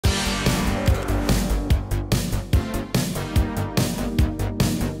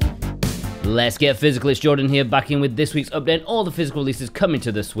Let's get physical. It's Jordan here, back in with this week's update. All the physical releases coming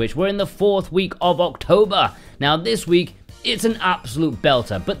to the Switch. We're in the 4th week of October. Now this week, it's an absolute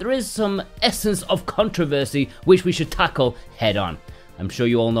belter, but there is some essence of controversy which we should tackle head on. I'm sure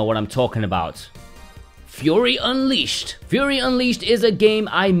you all know what I'm talking about. Fury Unleashed. Fury Unleashed is a game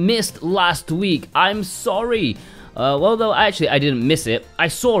I missed last week. I'm sorry. Well, though, actually, I didn't miss it. I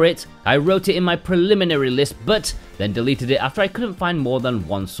saw it, I wrote it in my preliminary list, but then deleted it after I couldn't find more than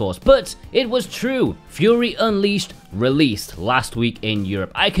one source. But it was true. Fury Unleashed released last week in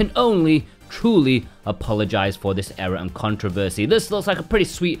Europe. I can only truly apologize for this error and controversy. This looks like a pretty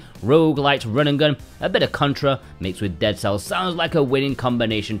sweet roguelite run and gun. A bit of Contra mixed with Dead Cells sounds like a winning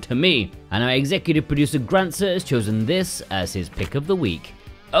combination to me. And our executive producer Grant has chosen this as his pick of the week.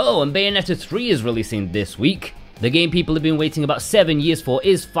 Oh, and Bayonetta 3 is releasing this week. The game people have been waiting about 7 years for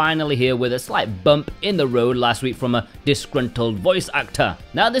is finally here, with a slight bump in the road last week from a disgruntled voice actor.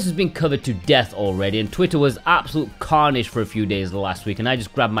 Now this has been covered to death already, and Twitter was absolute carnage for a few days last week, and I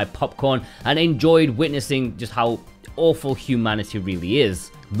just grabbed my popcorn and enjoyed witnessing just how awful humanity really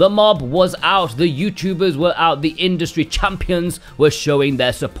is. The mob was out, the YouTubers were out, the industry champions were showing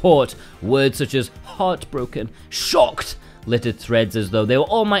their support. Words such as heartbroken, shocked, littered threads as though they were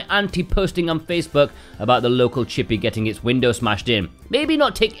all my auntie posting on Facebook about the local chippy getting its window smashed in. Maybe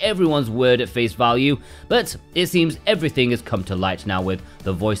not take everyone's word at face value, but it seems everything has come to light now, with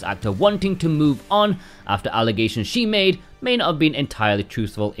the voice actor wanting to move on after allegations she made may not have been entirely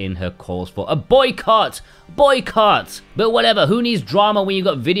truthful in her calls for a boycott. Boycott! But whatever, who needs drama when you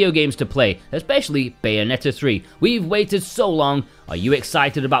got video games to play? Especially Bayonetta 3. We've waited so long. Are you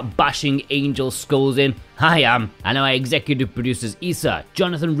excited about bashing angel skulls in? I am. And our executive producers Issa,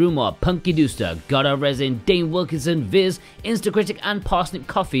 Jonathan Rumor, Punky Dooster, Godda Resin, Dane Wilkinson, Viz, Instacritic and Parsnip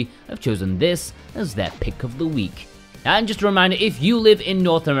Coffee have chosen this as their pick of the week. And just a reminder, if you live in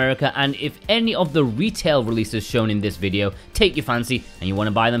North America and if any of the retail releases shown in this video take your fancy and you want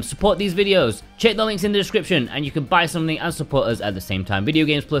to buy them, support these videos. Check the links in the description and you can buy something and support us at the same time. Video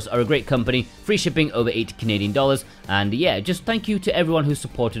Games Plus are a great company, free shipping over $80 Canadian, and yeah, just thank you to everyone who's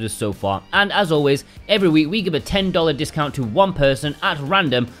supported us so far. And as always, every week we give a $10 discount to one person at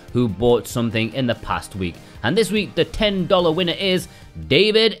random who bought something in the past week. And this week, the $10 winner is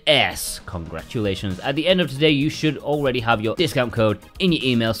David S. Congratulations. At the end of today, you should already have your discount code in your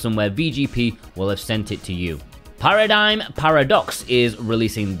email somewhere. VGP will have sent it to you. Paradigm Paradox is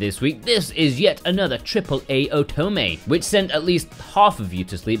releasing this week. This is yet another AAA otome, which sent at least half of you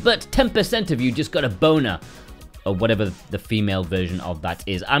to sleep, but 10% of you just got a boner, or whatever the female version of that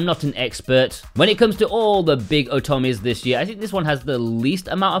is. I'm not an expert. When it comes to all the big otomes this year, I think this one has the least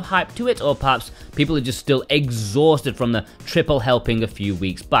amount of hype to it, or perhaps people are just still exhausted from the triple helping a few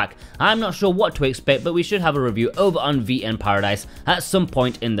weeks back. I'm not sure what to expect, but we should have a review over on VN Paradise at some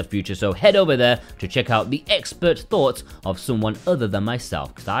point in the future, so head over there to check out the expert thoughts of someone other than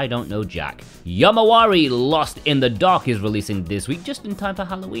myself, because I don't know jack. Yomawari Lost in the Dark is releasing this week, just in time for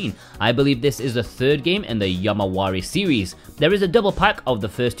Halloween. I believe this is the 3rd game in the Yomawari series. There is a double pack of the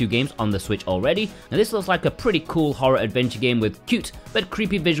first 2 games on the Switch already, and this looks like a pretty cool horror adventure game with cute but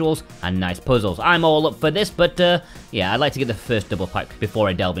creepy visuals and nice puzzles. I'm all up for this, but yeah, I'd like to get the first double pack before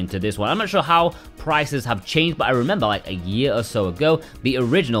I delve into this one. I'm not sure how prices have changed, but I remember like a year or so ago, the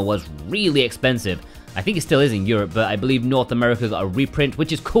original was really expensive. I think it still is in Europe, but I believe North America got a reprint,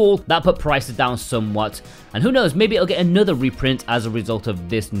 which is cool. That put prices down somewhat. And who knows, maybe it'll get another reprint as a result of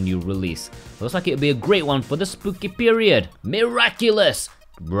this new release. Looks like it'll be a great one for the spooky period. Miraculous!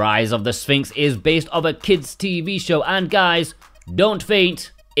 Rise of the Sphinx is based off a kids' TV show, and guys, don't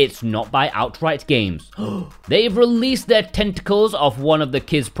faint. It's not by Outright Games. They've released their tentacles off one of the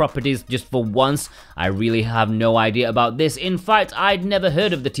kids' properties just for once. I really have no idea about this. In fact, I'd never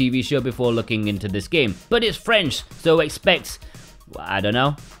heard of the TV show before looking into this game. But it's French, so expect, I don't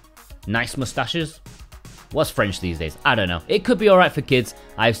know, nice mustaches? What's French these days? I don't know. It could be alright for kids.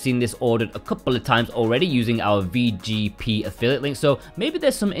 I've seen this ordered a couple of times already using our VGP affiliate link, so maybe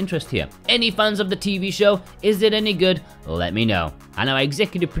there's some interest here. Any fans of the TV show? Is it any good? Let me know. And our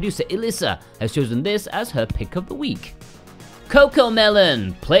executive producer Elissa has chosen this as her pick of the week.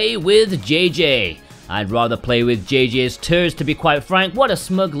 CoComelon, Play with JJ. I'd rather play with JJ's turds, to be quite frank. What a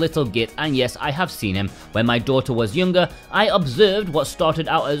smug little git, and yes, I have seen him. When my daughter was younger, I observed what started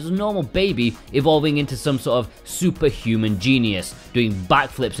out as a normal baby evolving into some sort of superhuman genius, doing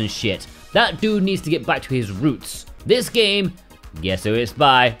backflips and shit. That dude needs to get back to his roots. This game, guess who it's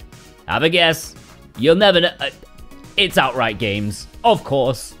by? Have a guess. You'll never know. It's Outright Games, of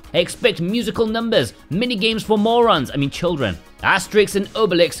course. Expect musical numbers, mini games for morons, children. Asterix and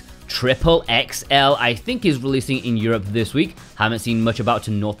Obelix XXXL, I think, is releasing in Europe this week. Haven't seen much about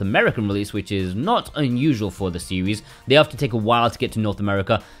a North American release, which is not unusual for the series. They have to take a while to get to North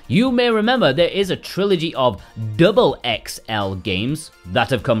America. You may remember there is a trilogy of XXXL games that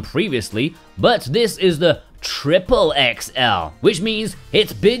have come previously, but this is the XXXL, which means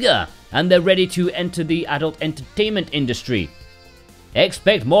it's bigger, and they're ready to enter the adult entertainment industry.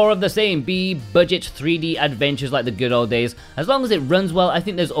 Expect more of the same B-budget 3D adventures like the good old days. As long as it runs well, I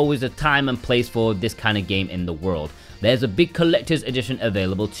think there's always a time and place for this kind of game in the world. There's a big collector's edition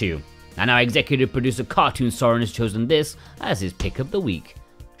available too. And our executive producer Cartoon Soren has chosen this as his pick of the week.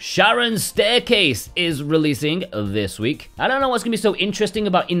 Charon's Staircase is releasing this week. I don't know what's going to be so interesting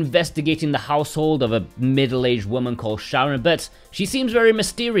about investigating the household of a middle-aged woman called Charon, but she seems very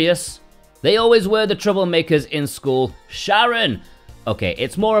mysterious. They always were the troublemakers in school. Charon! Okay,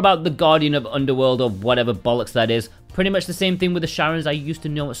 it's more about the guardian of Underworld or whatever bollocks that is. Pretty much the same thing with the Charons I used to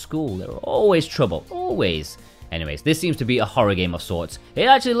know at school. They were always trouble, always. Anyways, this seems to be a horror game of sorts. It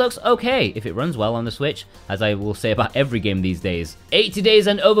actually looks okay if it runs well on the Switch, as I will say about every game these days. 80 Days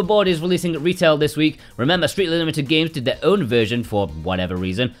and Overboard is releasing at retail this week. Remember, Strictly Limited Games did their own version for whatever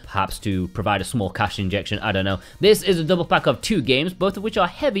reason, perhaps to provide a small cash injection, I don't know. This is a double pack of 2 games, both of which are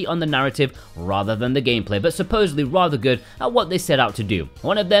heavy on the narrative rather than the gameplay, but supposedly rather good at what they set out to do.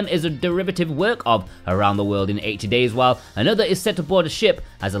 One of them is a derivative work of Around the World in 80 Days, while another is set aboard a ship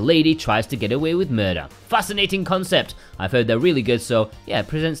as a lady tries to get away with murder. Fascinating concept. I've heard they're really good, so yeah, it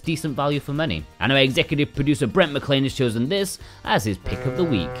presents decent value for money. And our executive producer Brent McLean has chosen this as his pick of the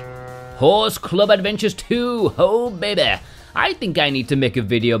week. Horse Club Adventures 2, oh baby. I think I need to make a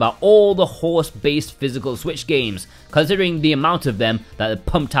video about all the horse-based physical Switch games. Considering the amount of them that are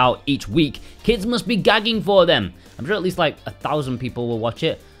pumped out each week, kids must be gagging for them. I'm sure at least like 1,000 people will watch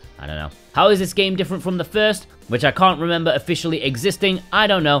it. I don't know. How is this game different from the first, which I can't remember officially existing? I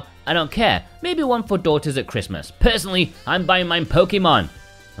don't know. I don't care. Maybe one for daughters at Christmas. Personally, I'm buying mine Pokemon.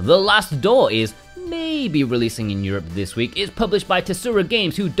 The Last Door is maybe releasing in Europe this week. It's published by Tesura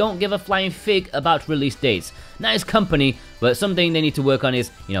Games, who don't give a flying fig about release dates. Nice company, but something they need to work on is,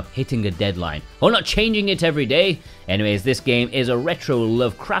 hitting a deadline, or not changing it every day. Anyways, this game is a retro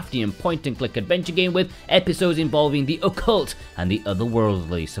Lovecraftian point-and-click adventure game with episodes involving the occult and the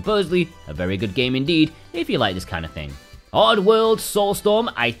otherworldly. Supposedly, a very good game indeed, if you like this kind of thing. Oddworld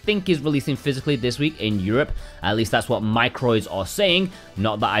Soulstorm, I think, is releasing physically this week in Europe. At least that's what Microids are saying.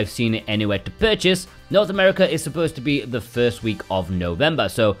 Not that I've seen it anywhere to purchase. North America is supposed to be the first week of November,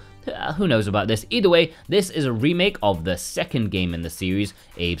 so who knows about this. Either way, this is a remake of the second game in the series,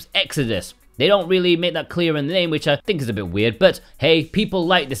 Abe's Exodus. They don't really make that clear in the name, which I think is a bit weird, but hey, people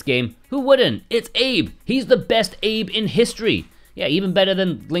like this game. Who wouldn't? It's Abe. He's the best Abe in history. Yeah, even better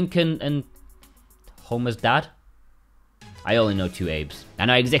than Lincoln and Homer's dad. I only know 2 Abes. And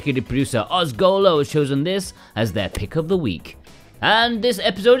our executive producer Ozgolo has chosen this as their pick of the week. And this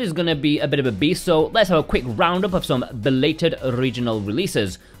episode is going to be a bit of a beast, so let's have a quick roundup of some belated original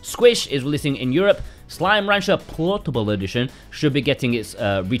releases. Squish is releasing in Europe. Slime Rancher Portable Edition should be getting its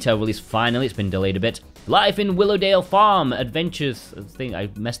retail release finally. It's been delayed a bit. Life in Willowdale Farm Adventures, I think I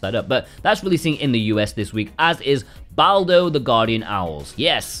messed that up, but that's releasing in the US this week, as is Baldo the Guardian Owls.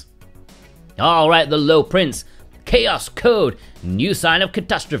 Yes. Alright, The Low Prince. Chaos Code, New Sign of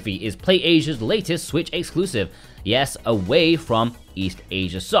Catastrophe is PlayAsia's latest Switch exclusive. Yes, away from East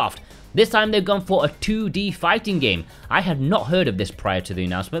Asia Soft. This time they've gone for a 2D fighting game. I had not heard of this prior to the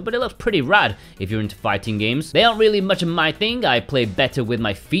announcement, but it looks pretty rad if you're into fighting games. They aren't really much of my thing. I play better with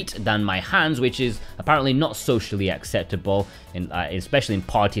my feet than my hands, which is apparently not socially acceptable, especially in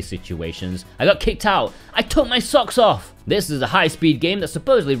party situations. I got kicked out. I took my socks off. This is a high-speed game that's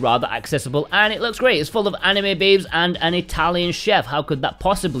supposedly rather accessible, and it looks great. It's full of anime babes and an Italian chef. How could that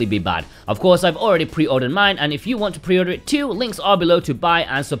possibly be bad? Of course, I've already pre-ordered mine, and if you want to pre-order it too, links are below to buy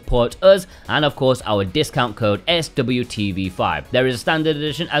and support us, and of course our discount code SWTV5. There is a standard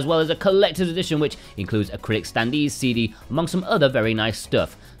edition as well as a collector's edition, which includes a Critic Standees CD, among some other very nice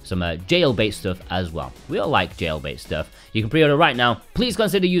stuff. Some jailbait stuff as well. We all like jailbait stuff. You can pre-order right now. Please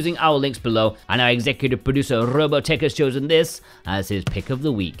consider using our links below, and our executive producer Robotech has chosen this as his pick of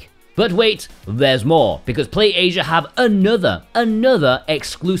the week. But wait, there's more, because PlayAsia have another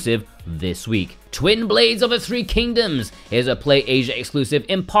exclusive this week. Twin Blades of the Three Kingdoms is a PlayAsia exclusive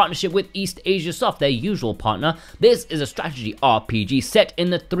in partnership with East Asia Soft, their usual partner. This is a strategy RPG set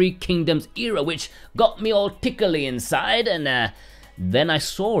in the Three Kingdoms era, which got me all tickly inside, and then I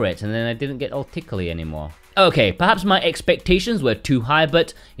saw it, and then I didn't get all tickly anymore. Okay, perhaps my expectations were too high,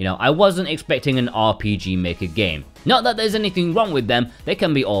 but, you know, I wasn't expecting an RPG Maker game. Not that there's anything wrong with them, they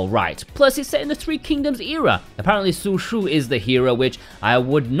can be alright. Plus, it's set in the Three Kingdoms era. Apparently, Su Shu is the hero, which I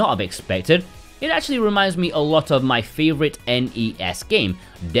would not have expected. It actually reminds me a lot of my favorite NES game,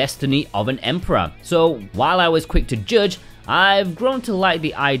 Destiny of an Emperor. So, while I was quick to judge, I've grown to like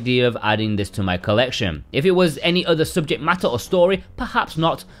the idea of adding this to my collection. If it was any other subject matter or story, perhaps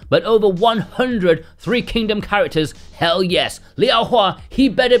not, but over 100 Three Kingdom characters, hell yes. Liao Hua, he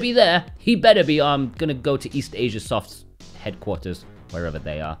better be there. He better be. I'm gonna go to East Asia Soft's headquarters, wherever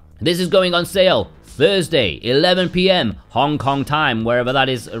they are. This is going on sale Thursday, 11 PM, Hong Kong time, wherever that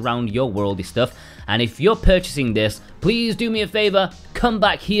is around your worldy stuff. And if you're purchasing this, please do me a favor, come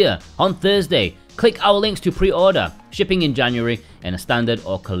back here on Thursday. Click our links to pre-order, shipping in January in a standard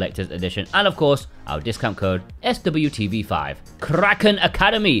or collector's edition, and of course, our discount code SWTV5. Kraken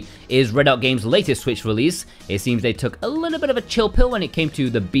Academy is Red Out Games' latest Switch release. It seems they took a little bit of a chill pill when it came to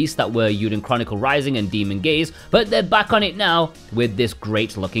the beasts that were Yuden Chronicle Rising and Demon Gaze, but they're back on it now with this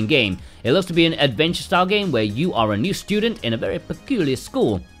great looking game. It looks to be an adventure style game where you are a new student in a very peculiar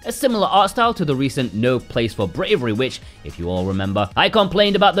school. A similar art style to the recent No Place for Bravery, which, if you all remember, I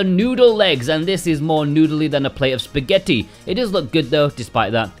complained about the noodle legs, and this is more noodly than a plate of spaghetti. It does look good though,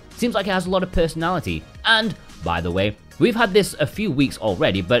 despite that. Seems like it has a lot of personality. And, by the way, we've had this a few weeks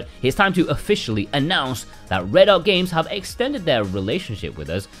already, but it's time to officially announce that Red Out Games have extended their relationship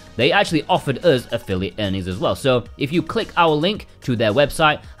with us. They actually offered us affiliate earnings as well. So if you click our link to their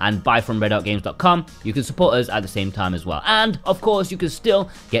website and buy from redoutgames.com, you can support us at the same time as well. And of course, you can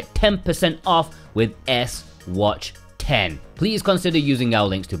still get 10% off with SWatch 10. Please consider using our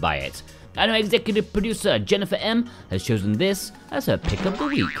links to buy it. ANNO executive producer Jennifer M has chosen this as her pick of the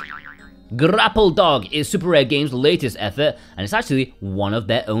week. Grapple Dog is Super Rare Games' latest effort, and it's actually one of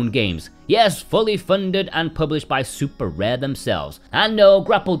their own games. Yes, fully funded and published by Super Rare themselves. And no,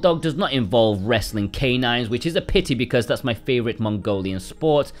 Grapple Dog does not involve wrestling canines, which is a pity because that's my favorite Mongolian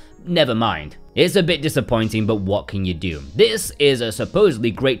sport. Never mind. It's a bit disappointing, but what can you do? This is a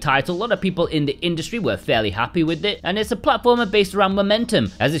supposedly great title. A lot of people in the industry were fairly happy with it, and it's a platformer based around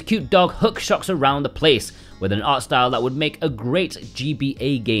momentum, as this cute dog hook shocks around the place with an art style that would make a great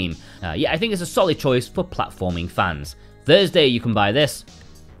GBA game. Yeah, I think it's a solid choice for platforming fans. Thursday, you can buy this.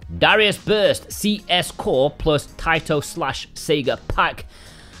 DARIUSBURST CS Core plus TAITO/SEGA pack.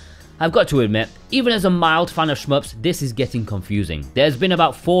 I've got to admit, even as a mild fan of shmups, this is getting confusing. There's been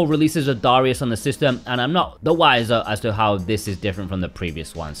about 4 releases of Darius on the system, and I'm not the wiser as to how this is different from the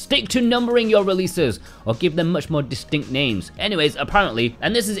previous ones. Stick to numbering your releases, or give them much more distinct names. Anyways, apparently,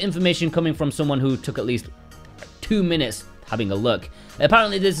 and this is information coming from someone who took at least 2 minutes having a look.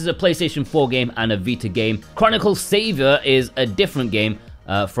 Apparently this is a PlayStation 4 game and a Vita game. Chronicle Savior is a different game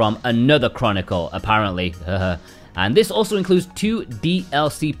from another Chronicle, apparently. And this also includes 2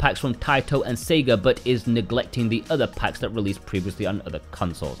 DLC packs from TAITO and SEGA, but is neglecting the other packs that released previously on other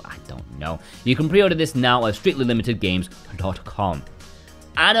consoles. I don't know. You can pre-order this now at strictlylimitedgames.com.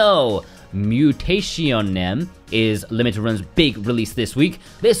 ANNO Mutationem is Limited Run's big release this week.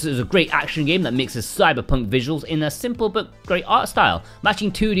 This is a great action game that mixes cyberpunk visuals in a simple but great art style,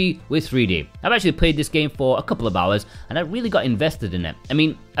 matching 2D with 3D. I've actually played this game for a couple of hours and I really got invested in it. I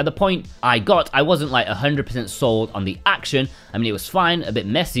mean, at the point I wasn't like 100% sold on the action. I mean, it was fine, a bit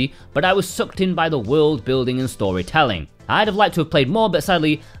messy, but I was sucked in by the world building and storytelling. I'd have liked to have played more, but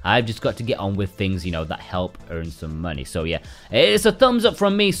sadly, I've just got to get on with things, you know, that help earn some money. So yeah, it's a thumbs up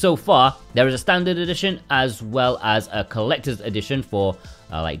from me so far. There is a standard edition as well as a collector's edition for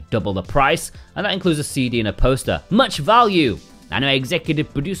like double the price, and that includes a CD and a poster. Much value! ANNO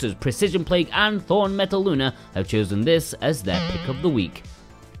executive producers Precision Plague and Thorn Metal Luna have chosen this as their pick of the week.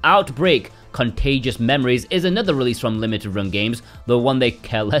 Outbreak Contagious Memories is another release from Limited Run Games, the one they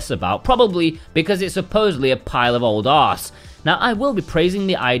care less about, probably because it's supposedly a pile of old arse. Now, I will be praising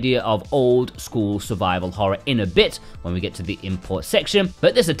the idea of old school survival horror in a bit when we get to the import section,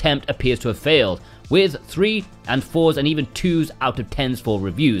 but this attempt appears to have failed, with 3 and 4s and even 2s out of 10s for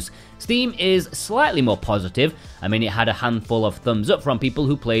reviews. Steam is slightly more positive. I mean, it had a handful of thumbs up from people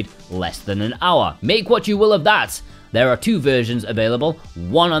who played less than an hour. Make what you will of that. There are 2 versions available,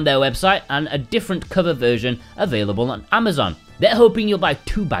 one on their website and a different cover version available on Amazon. They're hoping you'll buy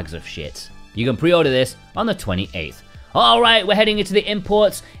 2 bags of shit. You can pre-order this on the 28th. Alright, we're heading into the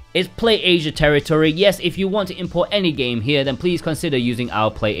imports. It's Play Asia territory. Yes, if you want to import any game here, then please consider using our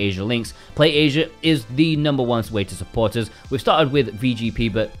Play Asia links. Play Asia is the #1 way to support us. We've started with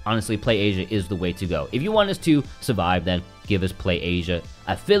VGP, but honestly, Play Asia is the way to go. If you want us to survive, then give us Play Asia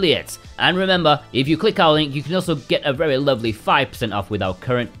affiliates. And remember, if you click our link, you can also get a very lovely 5% off with our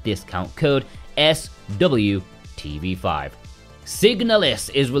current discount code, SWTV5. Signalis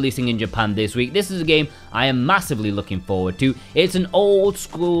is releasing in Japan this week. This is a game I am massively looking forward to. It's an old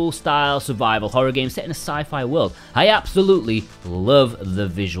school style survival horror game set in a sci-fi world. I absolutely love the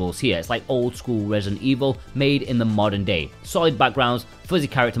visuals here. It's like old school Resident Evil made in the modern day. Solid backgrounds, fuzzy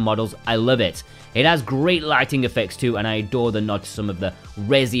character models, I love it. It has great lighting effects too, and I adore the nod to some of the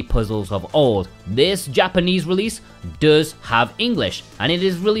resi puzzles of old. This Japanese release does have English, and it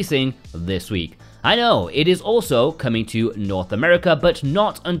is releasing this week. I know, it is also coming to North America, but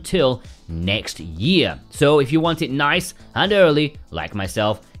not until next year. So if you want it nice and early, like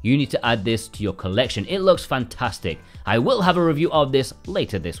myself, you need to add this to your collection. It looks fantastic. I will have a review of this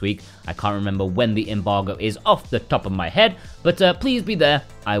later this week. I can't remember when the embargo is off the top of my head, but please be there,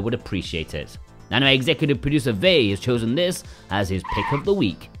 I would appreciate it. And my executive producer Vey has chosen this as his pick of the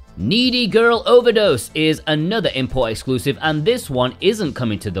week. Needy Girl Overdose is another import exclusive, and this one isn't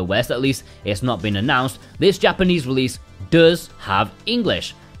coming to the West, at least it's not been announced. This Japanese release does have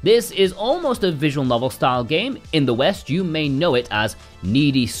English. This is almost a visual novel style game. In the West, you may know it as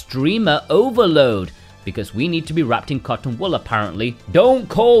Needy Streamer Overload, because we need to be wrapped in cotton wool apparently. Don't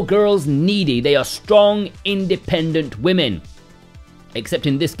call girls needy, they are strong, independent women. Except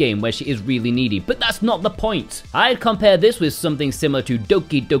in this game where she is really needy, but that's not the point. I'd compare this with something similar to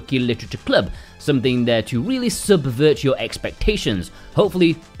Doki Doki Literature Club, something there to really subvert your expectations,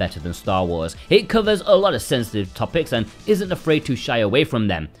 hopefully better than Star Wars. It covers a lot of sensitive topics and isn't afraid to shy away from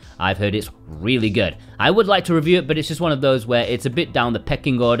them. I've heard it's really good. I would like to review it, but it's just one of those where it's a bit down the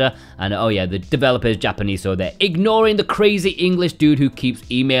pecking order, and oh yeah, the developer is Japanese, so they're ignoring the crazy English dude who keeps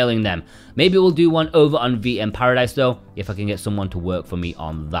emailing them. Maybe we'll do one over on VM Paradise though, if I can get someone to work for me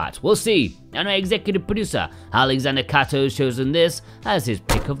on that. We'll see. And our executive producer, Alexander Kato, has chosen this as his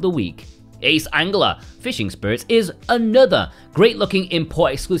pick of the week. Ace Angler Fishing Spirits is another great looking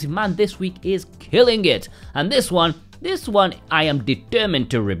import exclusive. Man, this week is killing it. And this one I am determined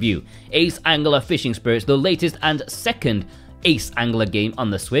to review. Ace Angler Fishing Spirits, the latest and second Ace Angler game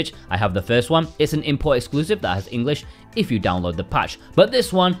on the Switch. I have the first one. It's an import exclusive that has English if you download the patch, but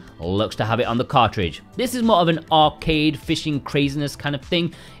this one looks to have it on the cartridge. This is more of an arcade fishing craziness kind of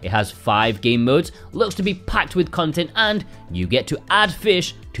thing. It has 5 game modes, looks to be packed with content, and you get to add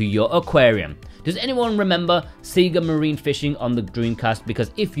fish to your aquarium. Does anyone remember SEGA Marine Fishing on the Dreamcast?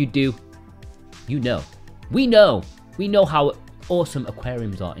 Because if you do, you know. We know how awesome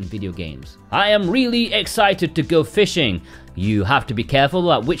aquariums are in video games. I am really excited to go fishing. You have to be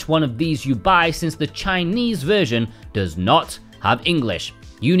careful about which one of these you buy, since the Chinese version does not have English.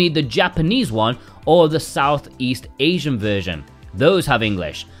 You need the Japanese one or the Southeast Asian version. Those have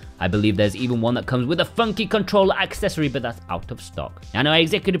English. I believe there's even one that comes with a funky controller accessory, but that's out of stock. And our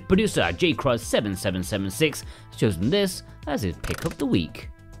executive producer, JCross7776, has chosen this as his pick of the week.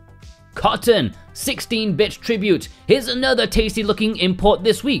 Cotton 16-bit Tribute. Here's another tasty looking import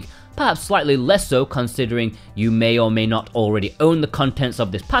this week. Perhaps slightly less so considering you may or may not already own the contents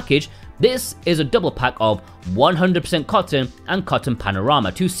of this package. This is a double pack of 100% Cotton and Cotton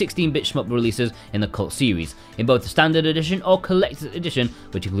Panorama, 2 16-bit shmup releases in the Cult series, in both the standard edition or collector's edition,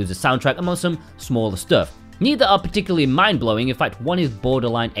 which includes a soundtrack among some smaller stuff. Neither are particularly mind-blowing, in fact one is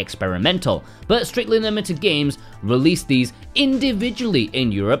borderline experimental, but Strictly Limited Games released these individually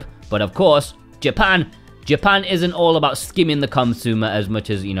in Europe, but of course, Japan isn't all about skimming the consumer as much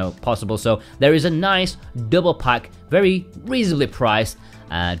as, possible, so there is a nice double pack, very reasonably priced.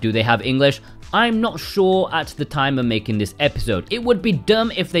 Do they have English? I'm not sure at the time of making this episode. It would be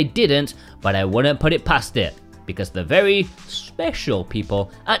dumb if they didn't, but I wouldn't put it past it, because the very special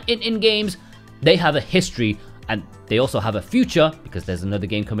people at In Games, they have a history, and they also have a future, because there's another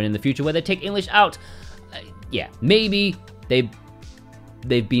game coming in the future where they take English out. Yeah, maybe they've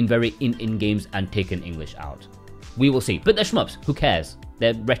been very in games and taken English out. We will see. But they're shmups. Who cares?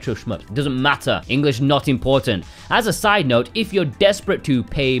 They're retro shmups. It doesn't matter. English not important. As a side note, if you're desperate to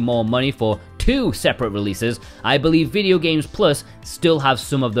pay more money for 2 separate releases, I believe Video Games Plus still have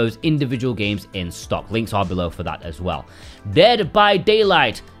some of those individual games in stock. Links are below for that as well. Dead by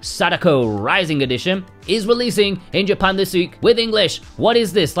Daylight Sadako Rising Edition is releasing in Japan this week with English. What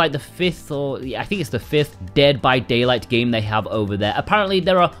is this, like the 5th or I think it's the 5th Dead by Daylight game they have over there? Apparently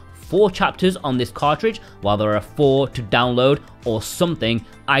there are 4 chapters on this cartridge, while there are 4 to download or something.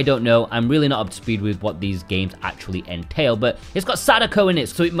 I don't know. I'm really not up to speed with what these games actually entail, but it's got Sadako in it,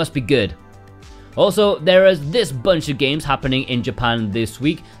 so it must be good. Also, there is this bunch of games happening in Japan this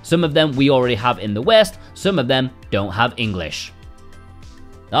week. Some of them we already have in the West, some of them don't have English.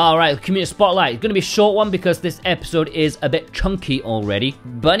 Alright, community spotlight. It's going to be a short one because this episode is a bit chunky already.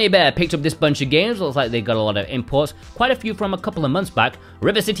 Bunny Bear picked up this bunch of games. Looks like they got a lot of imports. Quite a few from a couple of months back.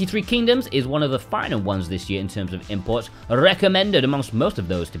 River City 3 Kingdoms is one of the finer ones this year in terms of imports. Recommended amongst most of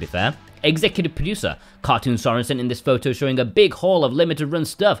those, to be fair. Executive producer Cartoon Soren sent in this photo showing a big haul of limited run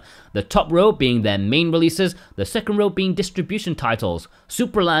stuff. The top row being their main releases, the second row being distribution titles.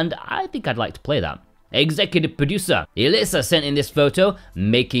 Superland, I think I'd like to play that. Executive producer Elissa sent in this photo,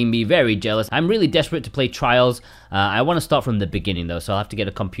 making me very jealous. I'm really desperate to play Trials. I want to start from the beginning though, so I'll have to get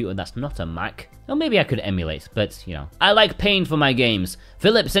a computer that's not a Mac. Or maybe I could emulate, but you know. I like paying for my games.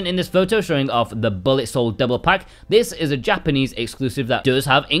 Philip sent in this photo showing off the Bullet Soul double pack. This is a Japanese exclusive that does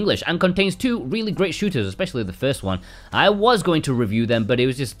have English and contains 2 really great shooters, especially the first one. I was going to review them, but it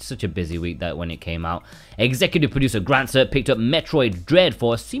was just such a busy week that when it came out. Executive producer Grantser picked up Metroid Dread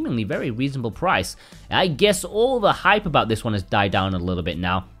for a seemingly very reasonable price. I guess all the hype about this one has died down a little bit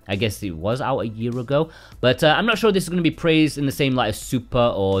now. I guess it was out a year ago, but I'm not sure this is going to be praised in the same light as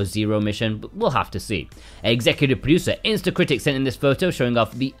Super or Zero Mission, but we'll have to see. Executive producer Instacritic sent in this photo showing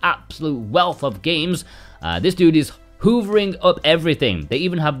off the absolute wealth of games. This dude is hoovering up everything. They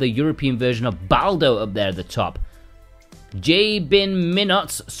even have the European version of Baldo up there at the top. J Bin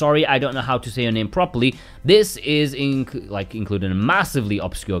Minots, sorry I don't know how to say your name properly. This is including a massively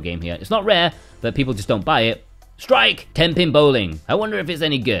obscure game here. It's not rare, but people just don't buy it. Strike! 10-pin bowling. I wonder if it's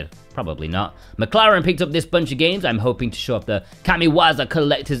any good. Probably not. McLaren picked up this bunch of games. I'm hoping to show up the Kamiwaza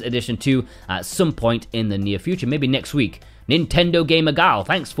Collector's Edition 2 at some point in the near future, maybe next week. Nintendo Gamer Gal,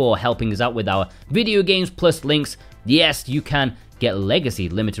 thanks for helping us out with our video games plus links. Yes, you can get legacy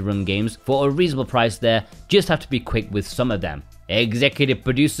limited run games for a reasonable price there. Just have to be quick with some of them. Executive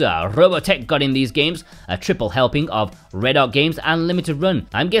producer Robotech got in these games, a triple helping of Red Arc games and limited run.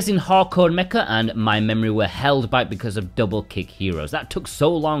 I'm guessing Hardcore Mecha and My Memory were held back because of Double Kick Heroes. That took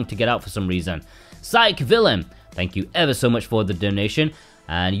so long to get out for some reason. Psych Villain, thank you ever so much for the donation.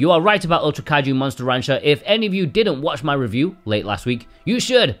 And you are right about Ultra Kaiju Monster Rancher. If any of you didn't watch my review late last week, you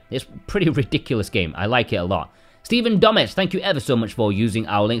should. It's a pretty ridiculous game. I like it a lot. Stephen Domet, thank you ever so much for using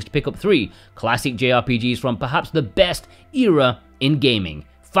our links to pick up 3 classic JRPGs from perhaps the best era in gaming.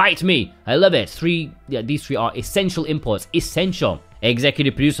 Fight me, I love it. These 3 are essential imports, essential.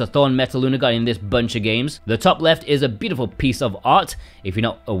 Executive producer Thorn Metal Luna got in this bunch of games. The top left is a beautiful piece of art. If you're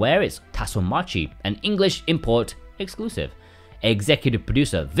not aware, it's Tasomachi, an English import exclusive. Executive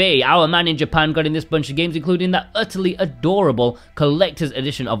producer Vei, our man in Japan, got in this bunch of games, including that utterly adorable collector's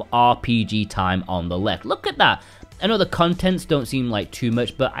edition of RPG Time on the left. Look at that. I know the contents don't seem like too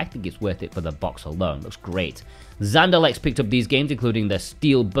much, but I think it's worth it for the box alone. Looks great. Xanderlex picked up these games, including the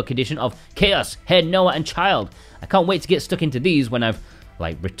Steelbook edition of Chaos, Head, Noah, and Child. I can't wait to get stuck into these when I've,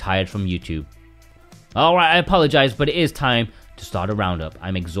 retired from YouTube. Alright, I apologize, but it is time to start a roundup.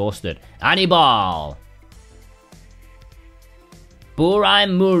 I'm exhausted. Annibal! Burai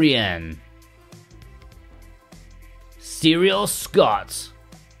Murian, Serial Scott,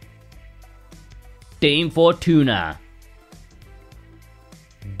 Dame Fortuna,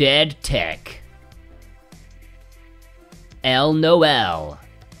 Dead Tech, El Noel,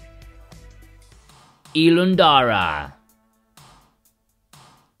 Ilundara,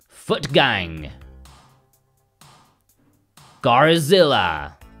 Foot Gang,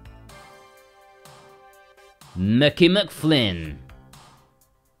 Garzilla, Mickey McFlynn,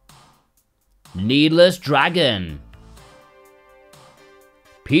 Needless Dragon,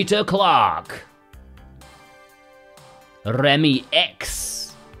 Peter Clark, Remy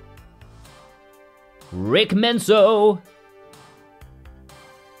X, Rick Menso,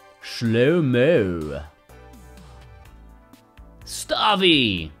 Shlomo,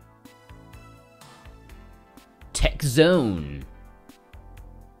 Starvey, Tech Zone,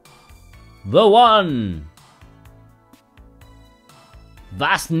 The One,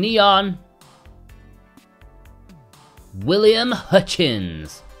 Vast Neon, William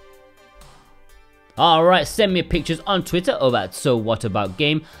Hutchins. Alright, send me pictures on Twitter over at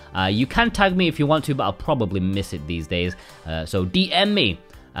SoWhatAboutGame. You can tag me if you want to, but I'll probably miss it these days. So DM me.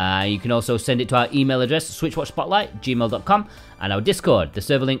 You can also send it to our email address, switchwatchspotlight@gmail.com, and our Discord. The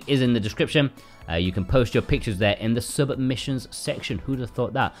server link is in the description. You can post your pictures there in the submissions section. Who'd have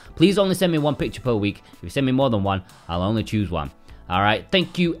thought that? Please only send me 1 picture per week. If you send me more than 1, I'll only choose 1. Alright,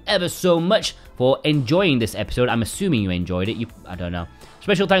 thank you ever so much for enjoying this episode. I'm assuming you enjoyed it. I don't know.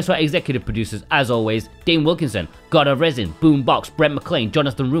 Special thanks to our executive producers, as always, Dane Wilkinson, God of Resin, Boombox, Brent McLean,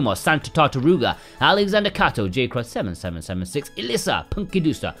 Jonathan Rumor, Santa Tartaruga, Alexander Cato, JCross7776, Elissa,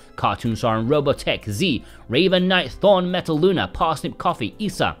 Punkidusa, Cartoon Soren, Robotech, Z, Raven Knight, Thorn Metal Luna, Parsnip Coffee,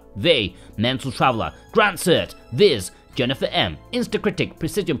 Issa, Vey, Mental Traveler, Grant Cert, Viz, Jennifer M, Instacritic,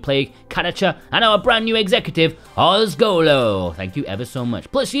 Precision Plague, Kanacha, and our brand new executive, Ozgolo. Thank you ever so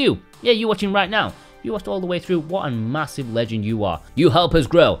much. Plus you. Yeah, you watching right now. You watched all the way through. What a massive legend you are. You help us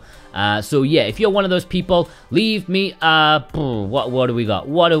grow. So yeah, if you're one of those people, leave me what do we got?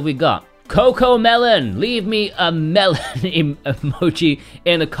 What have we got? CoComelon, leave me a melon emoji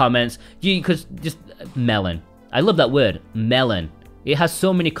in the comments. Because just melon. I love that word, melon. It has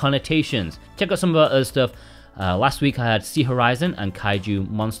so many connotations. Check out some of our other stuff. Last week I had Sea Horizon and Kaiju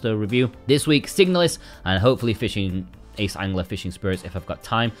Monster review. This week Signalis and hopefully Fishing Ace Angler Fishing Spirits if I've got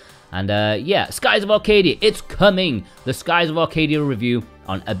time. And yeah, Skies of Arcadia, it's coming. The Skies of Arcadia review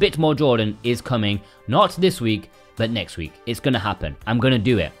on A Bit More Jordan is coming. Not this week, but next week. It's gonna happen. I'm gonna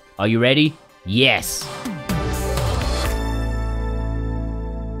do it. Are you ready? Yes!